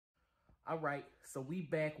All right, so we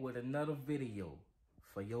back with another video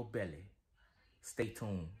for your belly. Stay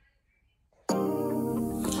tuned.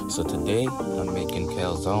 So today I'm making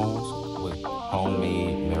calzones with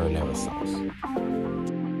homemade marinara sauce.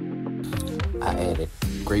 I added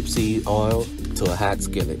grapeseed oil to a hot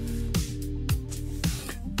skillet.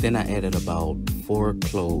 Then I added about 4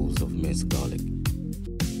 cloves of minced garlic.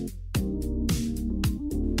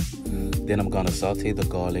 Then I'm gonna saute the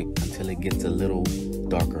garlic until it gets a little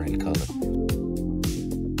darker in color.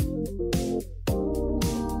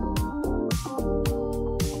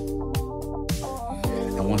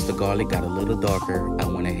 And once the garlic got a little darker, I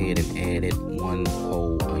went ahead and added 1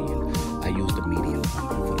 whole onion. I used a medium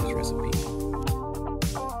onion for this recipe.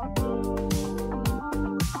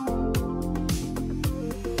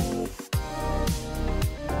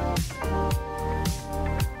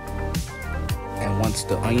 And once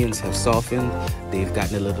the onions have softened, they've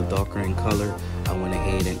gotten a little darker in color, I went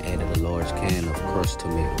ahead and added a large can of crushed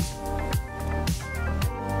tomatoes.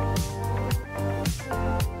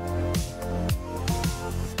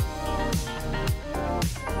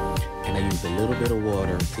 And I used a little bit of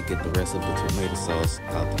water to get the rest of the tomato sauce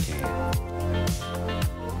out the can.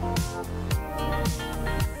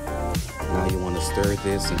 Now you want to stir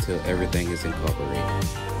this until everything is incorporated.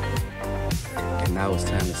 And now it's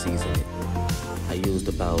time to season it. I used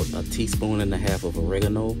about 1.5 teaspoons of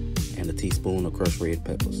oregano and 1 teaspoon of crushed red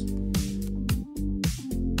peppers.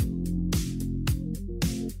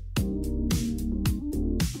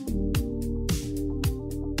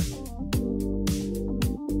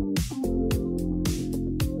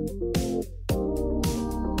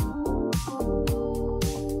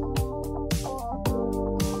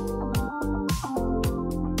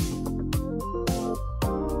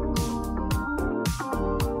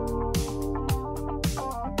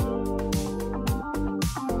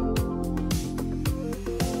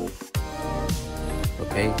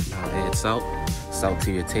 Okay, now add salt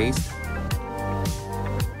to your taste.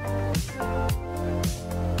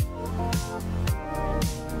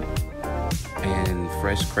 And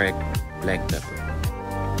fresh cracked black pepper.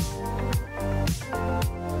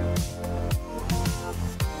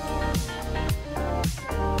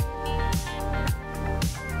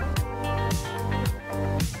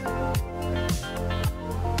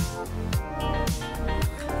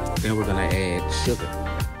 Then we're gonna add sugar.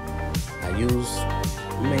 I use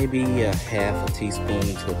maybe 1/2 teaspoon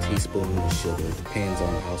to 1 teaspoon of sugar. It depends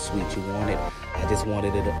on how sweet you want it. I just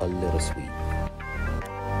wanted it a little sweet.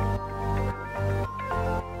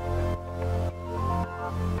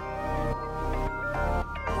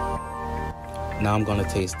 Now I'm gonna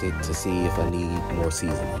taste it to see if I need more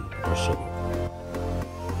seasoning or sugar.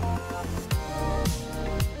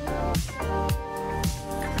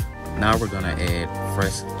 Now we're gonna add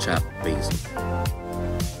fresh chopped basil.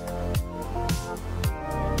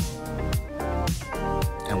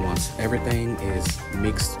 And once everything is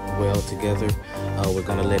mixed well together, we're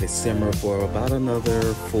gonna let it simmer for about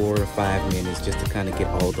another 4 or 5 minutes just to kind of get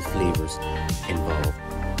all the flavors involved.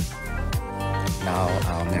 Now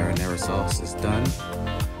our marinara sauce is done,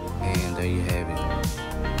 and there you have it.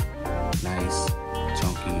 Nice,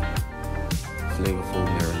 chunky, flavorful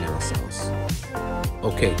marinara sauce.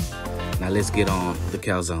 Okay, now let's get on the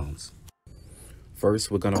calzones. First,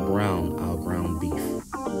 we're gonna brown our ground beef.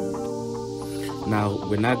 Now,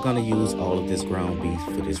 we're not gonna use all of this ground beef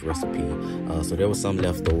for this recipe, so there was some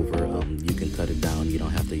left over. You can cut it down. You don't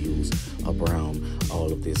have to use or brown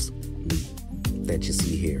all of this meat that you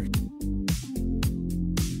see here.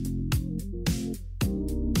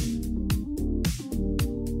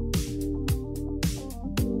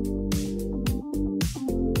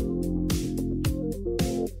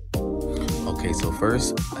 Okay, so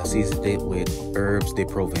first, I seasoned it with herbs de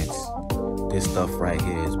Provence. This stuff right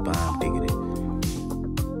here is bomb diggity.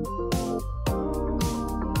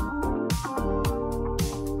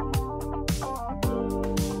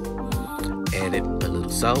 Added a little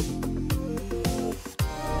salt.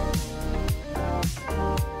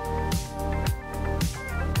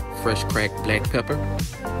 Fresh cracked black pepper.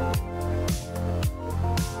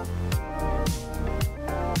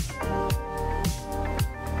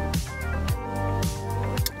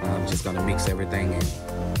 I'm just gonna mix everything in.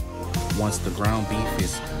 Once the ground beef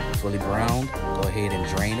is fully browned, go ahead and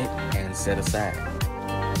drain it and set aside.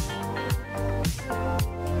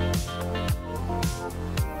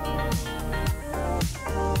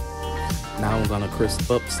 Now I'm gonna crisp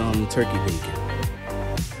up some turkey bacon.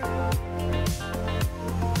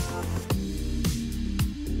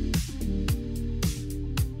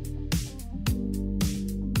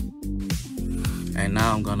 And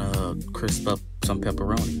now I'm gonna crisp up some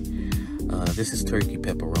pepperoni. This is turkey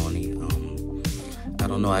pepperoni. I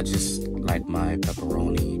don't know, I just like my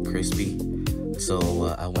pepperoni crispy. So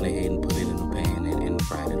I went ahead and put it in the pan and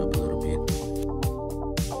fried it up a little bit.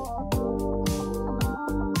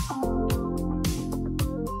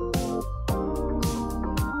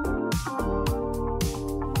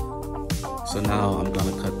 So now I'm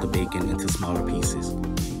gonna cut the bacon into smaller pieces.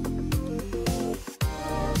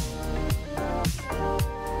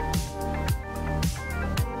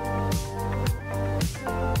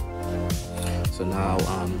 So now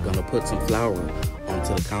I'm gonna put some flour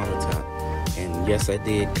onto the countertop. And yes, I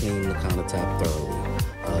did clean the countertop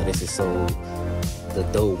thoroughly. This is so the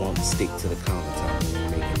dough won't stick to the countertop when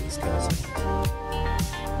we're making these calzones.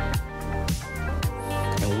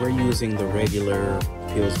 And we're using the regular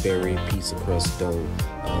Pillsbury pizza crust dough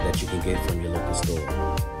that you can get from your local store.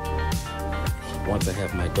 Once I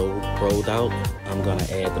have my dough rolled out, I'm gonna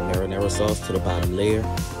add the marinara sauce to the bottom layer.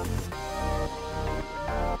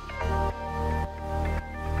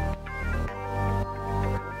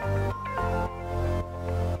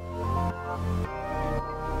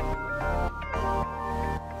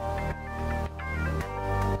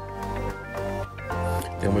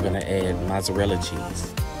 Then we're gonna add mozzarella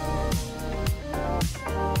cheese.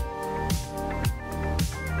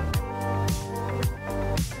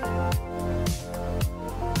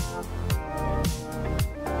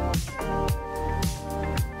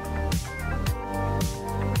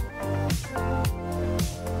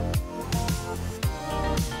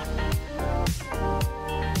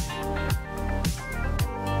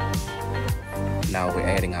 Now we're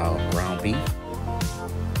adding our ground beef.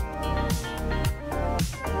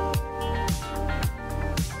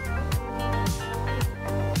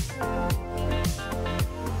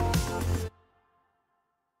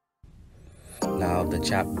 Now the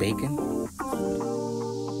chopped bacon.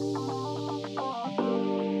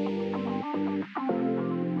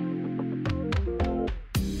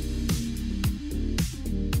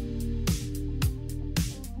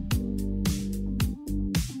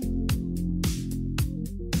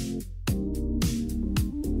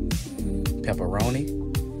 Pepperoni.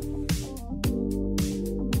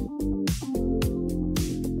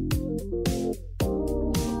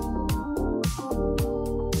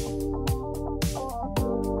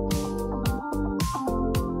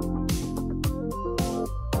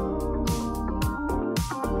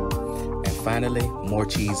 And finally, more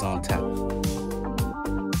cheese on top.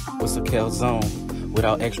 What's a calzone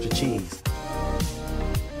without extra cheese?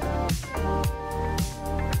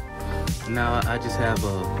 Now I just have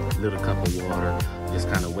a little cup of water, just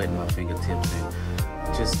kind of wetting my fingertips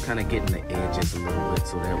and just kind of getting the edges a little wet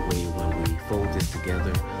so that way when we fold this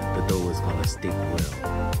together, the dough is going to stick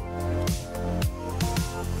well.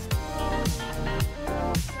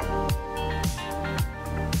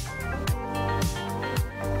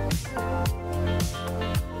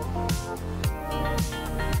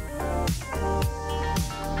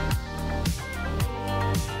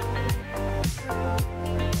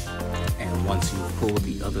 Once you pull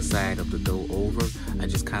the other side of the dough over, I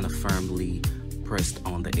just kind of firmly pressed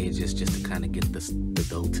on the edges just to kind of get the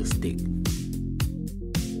dough to stick.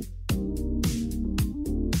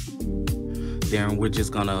 Then we're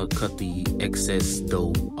just gonna cut the excess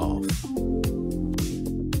dough off.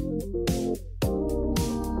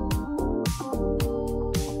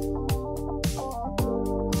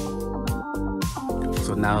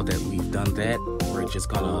 So now that we've done that, we're just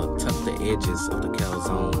gonna tuck the edges of the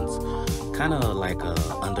calzones kind of like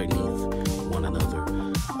underneath one another.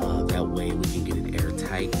 That way we can get it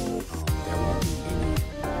airtight. There won't be any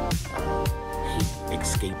heat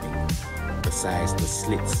escaping besides the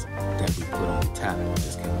slits that we put on top of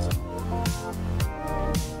this calzone.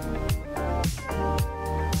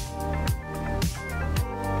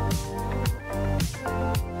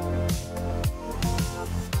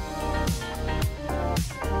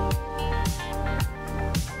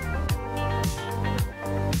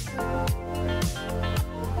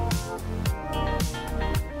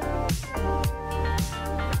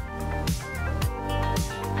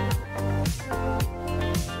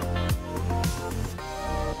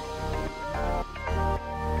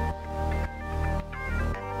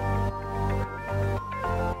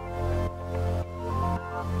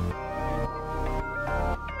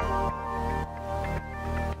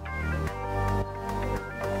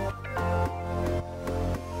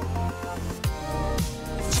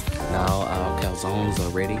 Now our calzones are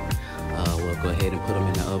ready. We'll go ahead and put them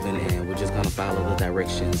in the oven, and we're just gonna follow the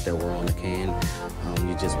directions that were on the can.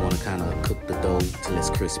 You just want to kind of cook the dough till it's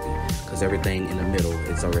crispy, because everything in the middle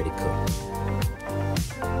is already cooked.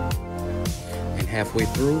 And halfway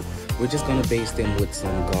through, we're just gonna baste them with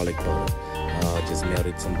some garlic butter. Just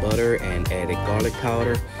melted some butter and added garlic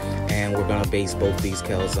powder, and we're gonna baste both these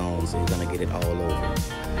calzones. We're gonna get it all over.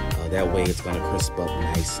 That way it's gonna crisp up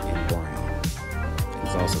nice and brown.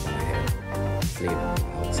 It's also gonna have flavor on the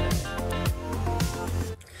outside.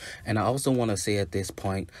 And I also want to say at this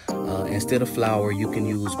point, instead of flour, you can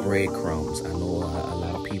use breadcrumbs. I know a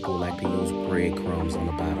lot of people like to use breadcrumbs on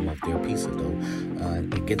the bottom of their pizza dough.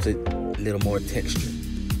 It gets a little more texture,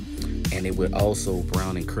 and it will also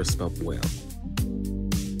brown and crisp up well.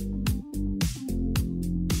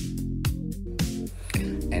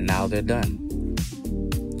 And now they're done.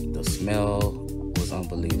 The smell was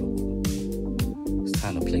unbelievable. It's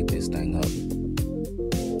time to plate this thing up.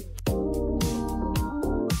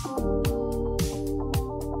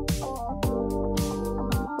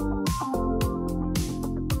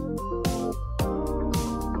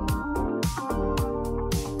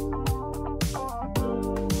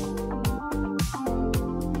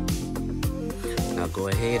 Now go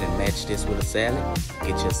ahead and match this with a salad.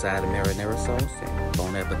 Get your side of marinara sauce and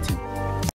bon appetit.